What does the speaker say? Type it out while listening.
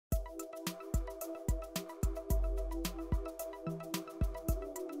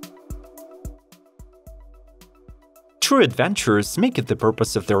True adventurers make it the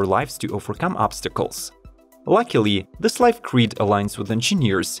purpose of their lives to overcome obstacles. Luckily, this life creed aligns with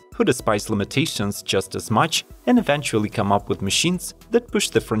engineers who despise limitations just as much and eventually come up with machines that push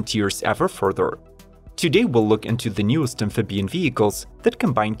the frontiers ever further. Today we'll look into the newest amphibian vehicles that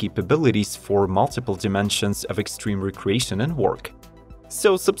combine capabilities for multiple dimensions of extreme recreation and work.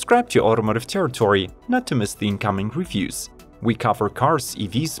 So subscribe to Automotive Territory not to miss the incoming reviews. We cover cars,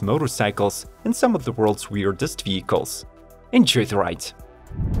 EVs, motorcycles, and some of the world's weirdest vehicles. Enjoy the ride!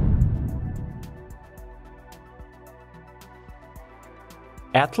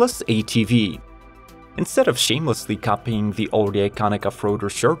 Atlas ATV. Instead of shamelessly copying the already iconic Offroader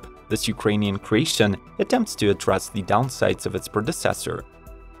Sherp, this Ukrainian creation attempts to address the downsides of its predecessor.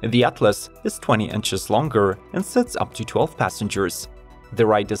 The Atlas is 20 inches longer and sits up to 12 passengers. The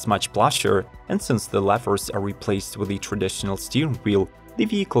ride is much plusher, and since the levers are replaced with a traditional steering wheel, the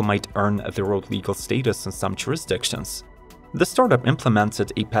vehicle might earn the road legal status in some jurisdictions. The startup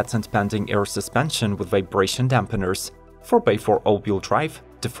implemented a patent-pending air suspension with vibration dampeners, 4x4 all-wheel drive,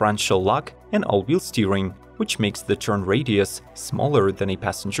 differential lock, and all-wheel steering, which makes the turn radius smaller than a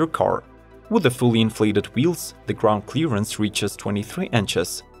passenger car. With the fully inflated wheels, the ground clearance reaches 23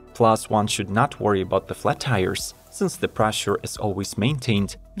 inches. Plus, one should not worry about the flat tires, since the pressure is always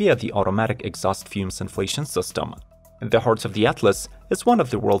maintained via the automatic exhaust fumes inflation system. The heart of the Atlas is one of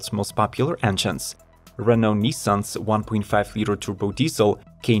the world's most popular engines, Renault-Nissan's 1.5-liter turbo diesel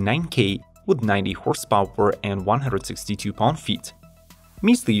K9K with 90 horsepower and 162 pound-feet.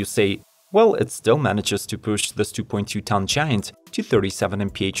 Measly, you say, well, it still manages to push this 2.2-ton giant to 37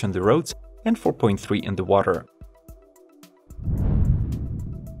 mph on the roads and 4.3 in the water.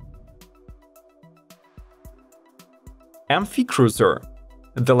 Amphicruiser.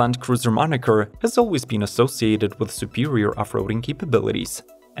 The Land Cruiser moniker has always been associated with superior off-roading capabilities,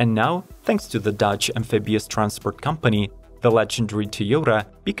 and now, thanks to the Dutch Amphibious Transport company, the legendary Toyota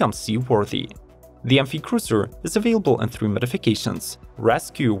becomes seaworthy. The Amphicruiser is available in 3 modifications: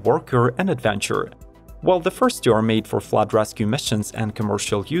 Rescue, Worker, and Adventure. While the first two are made for flood rescue missions and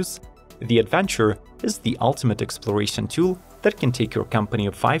commercial use, the Adventure is the ultimate exploration tool that can take your company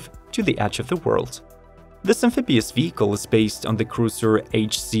of 5 to the edge of the world. This amphibious vehicle is based on the Cruiser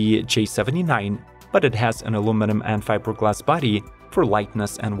HC J79, but it has an aluminum and fiberglass body for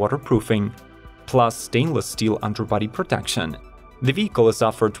lightness and waterproofing, plus stainless steel underbody protection. The vehicle is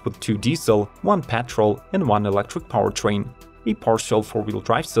offered with 2 diesel, 1 petrol, and 1 electric powertrain, a partial 4-wheel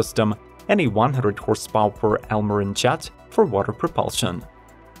drive system, and a 100 horsepower Elmarin jet for water propulsion.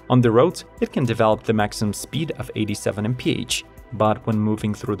 On the road, it can develop the maximum speed of 87 mph, but when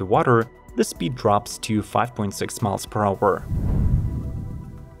moving through the water, the speed drops to 5.6 miles per hour.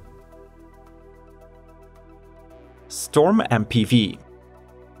 Storm MPV.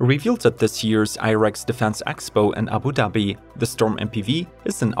 Revealed at this year's IREX Defense Expo in Abu Dhabi, the Storm MPV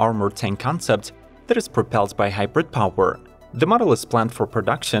is an armored tank concept that is propelled by hybrid power. The model is planned for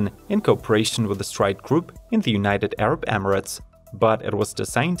production in cooperation with the Stride Group in the United Arab Emirates, but it was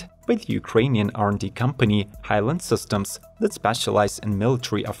designed by the Ukrainian R&D company Highland Systems that specialize in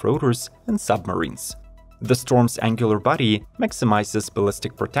military off-roaders and submarines. The Storm's angular body maximizes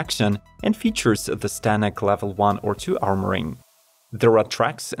ballistic protection and features the Stanek Level 1 or 2 armoring. There are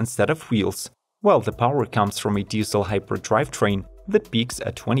tracks instead of wheels, while the power comes from a diesel hybrid drivetrain that peaks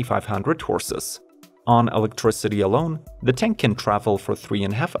at 2,500 horses. On electricity alone, the tank can travel for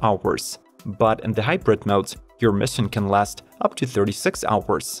 3.5 hours, but in the hybrid mode, your mission can last up to 36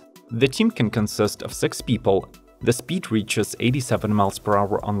 hours. The team can consist of 6 people. The speed reaches 87 miles per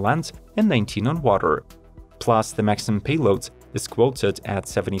hour on land and 19 on water. Plus, the maximum payload is quoted at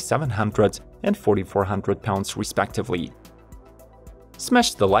 7,700 and 4,400 pounds respectively.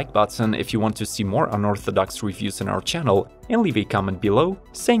 Smash the like button if you want to see more unorthodox reviews on our channel, and leave a comment below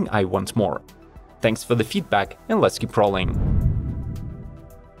saying I want more. Thanks for the feedback, and let's keep rolling.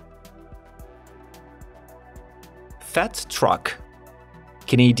 Fat Truck.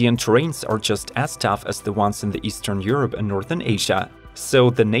 Canadian terrains are just as tough as the ones in the Eastern Europe and Northern Asia, so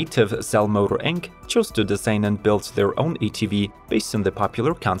the native Zell Motor Inc. chose to design and build their own ATV based on the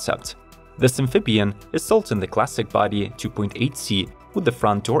popular concept. This amphibian is sold in the classic body 2.8C with the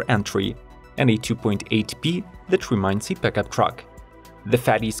front door entry, and a 2.8B that reminds a pickup truck. The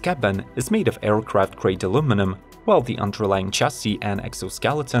Fatty's cabin is made of aircraft-grade aluminum, while the underlying chassis and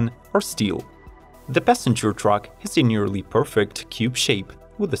exoskeleton are steel. The passenger truck has a nearly perfect cube shape,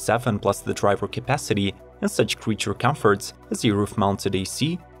 with a 7 plus the driver capacity and such creature comforts as a roof-mounted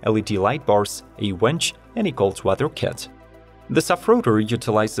AC, LED light bars, a winch, and a cold weather kit. This off-roader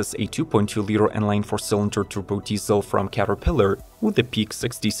utilizes a 2.2-liter inline 4-cylinder turbo diesel from Caterpillar with a peak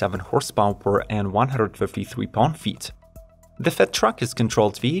 67 horsepower and 153 pound-feet. The fat truck is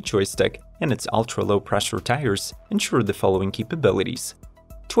controlled via joystick, and its ultra-low pressure tires ensure the following capabilities: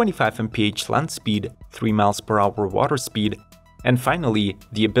 25 mph land speed, 3 miles per hour water speed, and finally,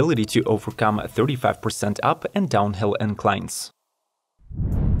 the ability to overcome 35% up and downhill inclines.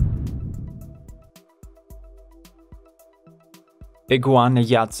 Iguana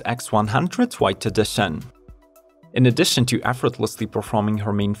Yachts X100 White Edition. In addition to effortlessly performing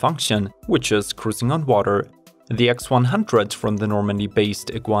her main function, which is cruising on water, the X100 from the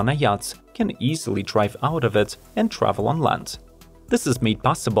Normandy-based Iguana Yachts can easily drive out of it and travel on land. This is made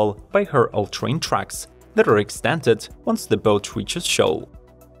possible by her all-terrain tracks that are extended once the boat reaches shoal.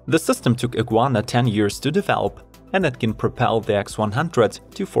 The system took Iguana 10 years to develop, and it can propel the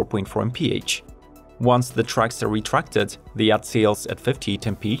X100 to 4.4 mph. Once the tracks are retracted, the yacht sails at 58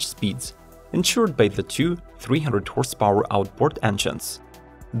 mph speeds, ensured by the two 300 horsepower outboard engines.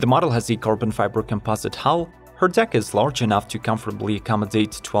 The model has a carbon fiber composite hull, her deck is large enough to comfortably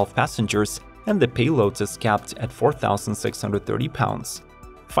accommodate 12 passengers, and the payload is capped at 4,630 pounds.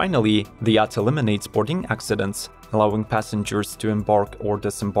 Finally, the yacht eliminates boarding accidents, allowing passengers to embark or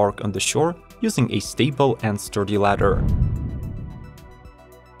disembark on the shore using a stable and sturdy ladder.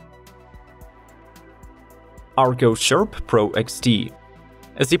 Argo Sherp Pro XT.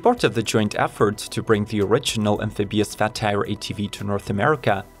 As a part of the joint effort to bring the original amphibious fat tire ATV to North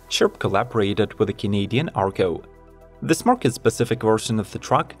America, Sherp collaborated with the Canadian Argo. This market-specific version of the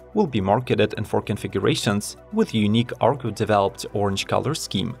truck will be marketed in 4 configurations with a unique Argo-developed orange color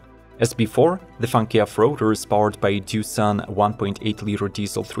scheme. As before, the funky Offroader is powered by a Doosan 1.8-liter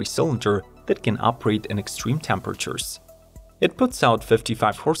diesel 3-cylinder that can operate in extreme temperatures. It puts out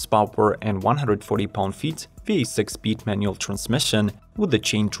 55 horsepower and 140 pound-feet via a 6-speed manual transmission with the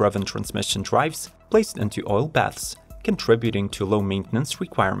chain-driven transmission drives placed into oil baths, contributing to low maintenance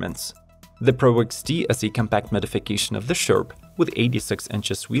requirements. The Pro XT is a compact modification of the Sherp with 86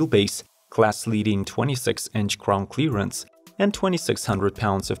 inches wheelbase, class-leading 26-inch ground clearance, and 2,600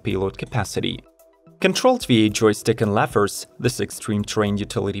 pounds of payload capacity. Controlled via joystick and levers, this extreme terrain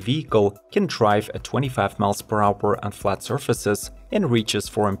utility vehicle can drive at 25 miles per hour on flat surfaces and reaches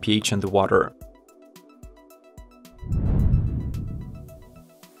 4 mph in the water.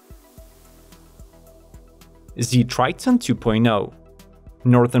 Z-Triton 2.0.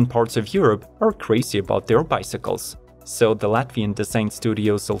 Northern parts of Europe are crazy about their bicycles, so the Latvian design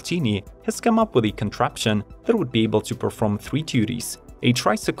studio Saltini has come up with a contraption that would be able to perform 3 duties: a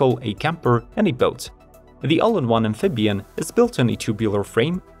tricycle, a camper, and a boat. The all-in-one amphibian is built on a tubular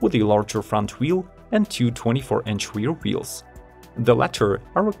frame with a larger front wheel and 2 24-inch rear wheels. The latter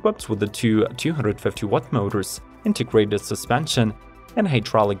are equipped with the two 250-watt motors, integrated suspension, and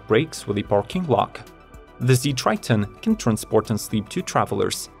hydraulic brakes with a parking lock. The Z-Triton can transport and sleep 2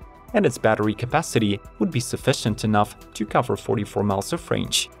 travelers, and its battery capacity would be sufficient enough to cover 44 miles of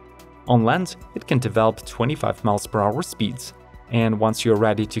range. On land, it can develop 25 miles per hour speeds, and once you're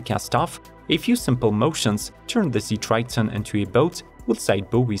ready to cast off, a few simple motions turn the Z-Triton into a boat with side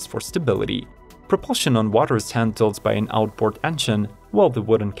buoys for stability. Propulsion on water is handled by an outboard engine, while the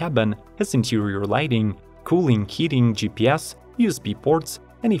wooden cabin has interior lighting, cooling, heating, GPS, USB ports,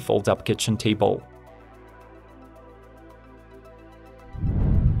 and a fold-up kitchen table.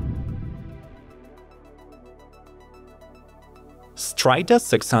 Strida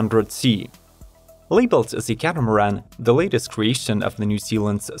 600C. Labeled as a catamaran, the latest creation of the New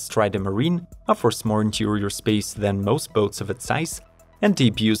Zealand's Strida Marine offers more interior space than most boats of its size and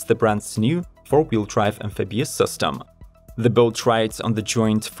debuts the brand's new 4-wheel drive amphibious system. The boat rides on the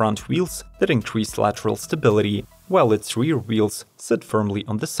joint front wheels that increase lateral stability, while its rear wheels sit firmly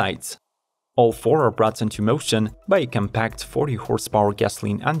on the sides. All 4 are brought into motion by a compact 40-horsepower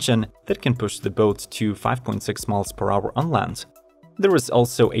gasoline engine that can push the boat to 5.6 miles per hour on land. There is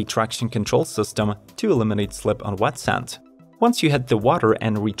also a traction control system to eliminate slip on wet sand. Once you hit the water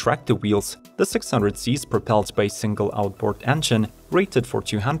and retract the wheels, the 600C is propelled by a single outboard engine rated for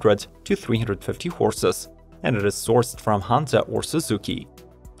 200 to 350 horses, and it is sourced from Honda or Suzuki.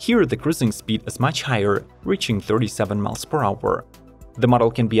 Here the cruising speed is much higher, reaching 37 miles per hour. The model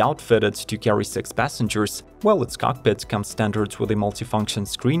can be outfitted to carry 6 passengers, while its cockpit comes standard with a multifunction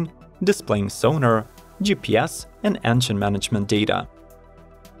screen displaying sonar, GPS, and engine management data.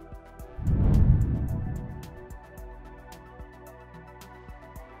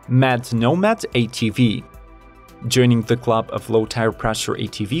 Mad Nomad ATV. Joining the club of low-tire pressure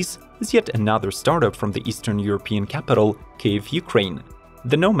ATVs is yet another startup from the Eastern European capital, Kyiv, Ukraine.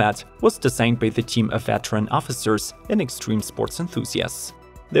 The Nomad was designed by the team of veteran officers and extreme sports enthusiasts.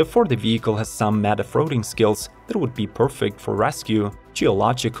 Therefore, the vehicle has some mad off-roading skills that would be perfect for rescue,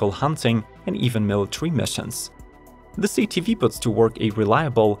 geological hunting, and even military missions. This ATV puts to work a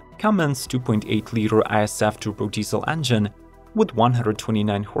reliable Cummins 2.8-liter ISF turbo diesel engine with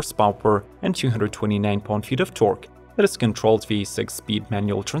 129 horsepower and 229 pound-feet of torque that is controlled via a 6-speed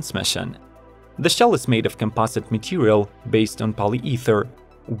manual transmission. The shell is made of composite material based on polyether,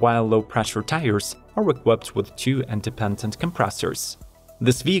 while low-pressure tires are equipped with 2 independent compressors.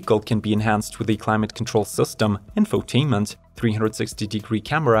 This vehicle can be enhanced with a climate control system, infotainment, 360-degree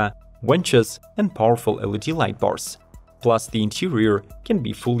camera, winches, and powerful LED light bars. Plus, the interior can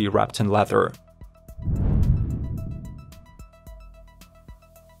be fully wrapped in leather.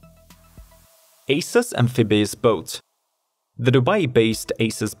 ACES Amphibious Boat. The Dubai-based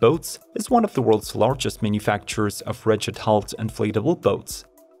ACES Boats is one of the world's largest manufacturers of rigid-hulled inflatable boats.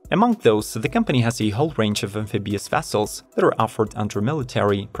 Among those, the company has a whole range of amphibious vessels that are offered under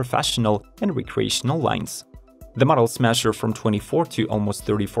military, professional, and recreational lines. The models measure from 24 to almost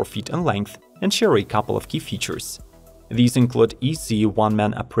 34 feet in length and share a couple of key features. These include easy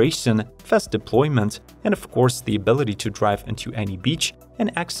one-man operation, fast deployment, and of course the ability to drive into any beach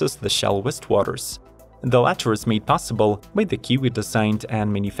and access the shallow-west waters. The latter is made possible by the Kiwi-designed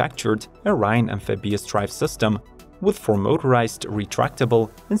and manufactured Orion Amphibious Drive System with 4 motorized,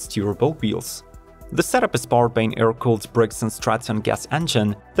 retractable, and steerable wheels. The setup is powered by an air-cooled Briggs & Stratton gas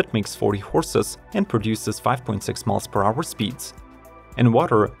engine that makes 40 horses and produces 5.6 mph speeds. In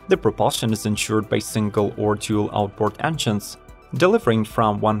water, the propulsion is ensured by single or dual outboard engines, delivering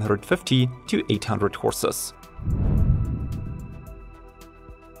from 150 to 800 horses.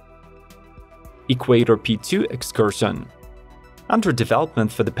 Equator P2 Excursion. Under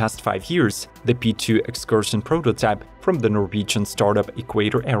development for the past 5 years, the P2 Excursion prototype from the Norwegian startup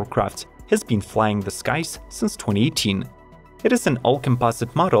Equator Aircraft has been flying the skies since 2018. It is an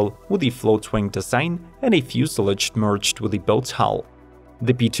all-composite model with a float-wing design and a fuselage merged with a boat hull.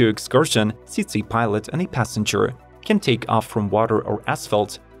 The P2 Excursion seats a pilot and a passenger, can take off from water or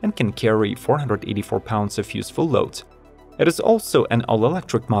asphalt, and can carry 484 pounds of useful load. It is also an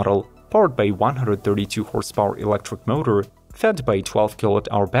all-electric model, powered by a 132 horsepower electric motor, fed by a 12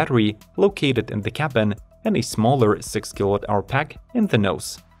 kWh battery located in the cabin and a smaller 6 kWh pack in the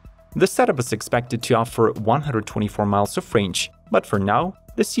nose. The setup is expected to offer 124 miles of range, but for now,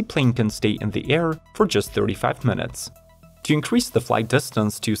 the seaplane can stay in the air for just 35 minutes. To increase the flight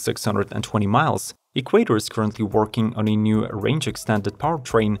distance to 620 miles, Equator is currently working on a new range-extended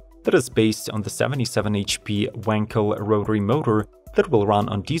powertrain that is based on the 77 HP Wankel rotary motor that will run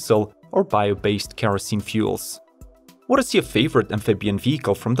on diesel or bio-based kerosene fuels. What is your favorite amphibian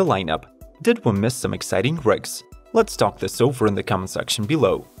vehicle from the lineup? Did we miss some exciting rigs? Let's talk this over in the comment section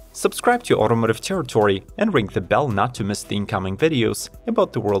below. Subscribe to Automotive Territory and ring the bell not to miss the incoming videos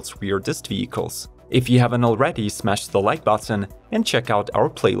about the world's weirdest vehicles. If you haven't already, smash the like button and check out our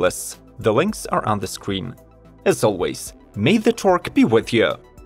playlists. The links are on the screen. As always, may the torque be with you!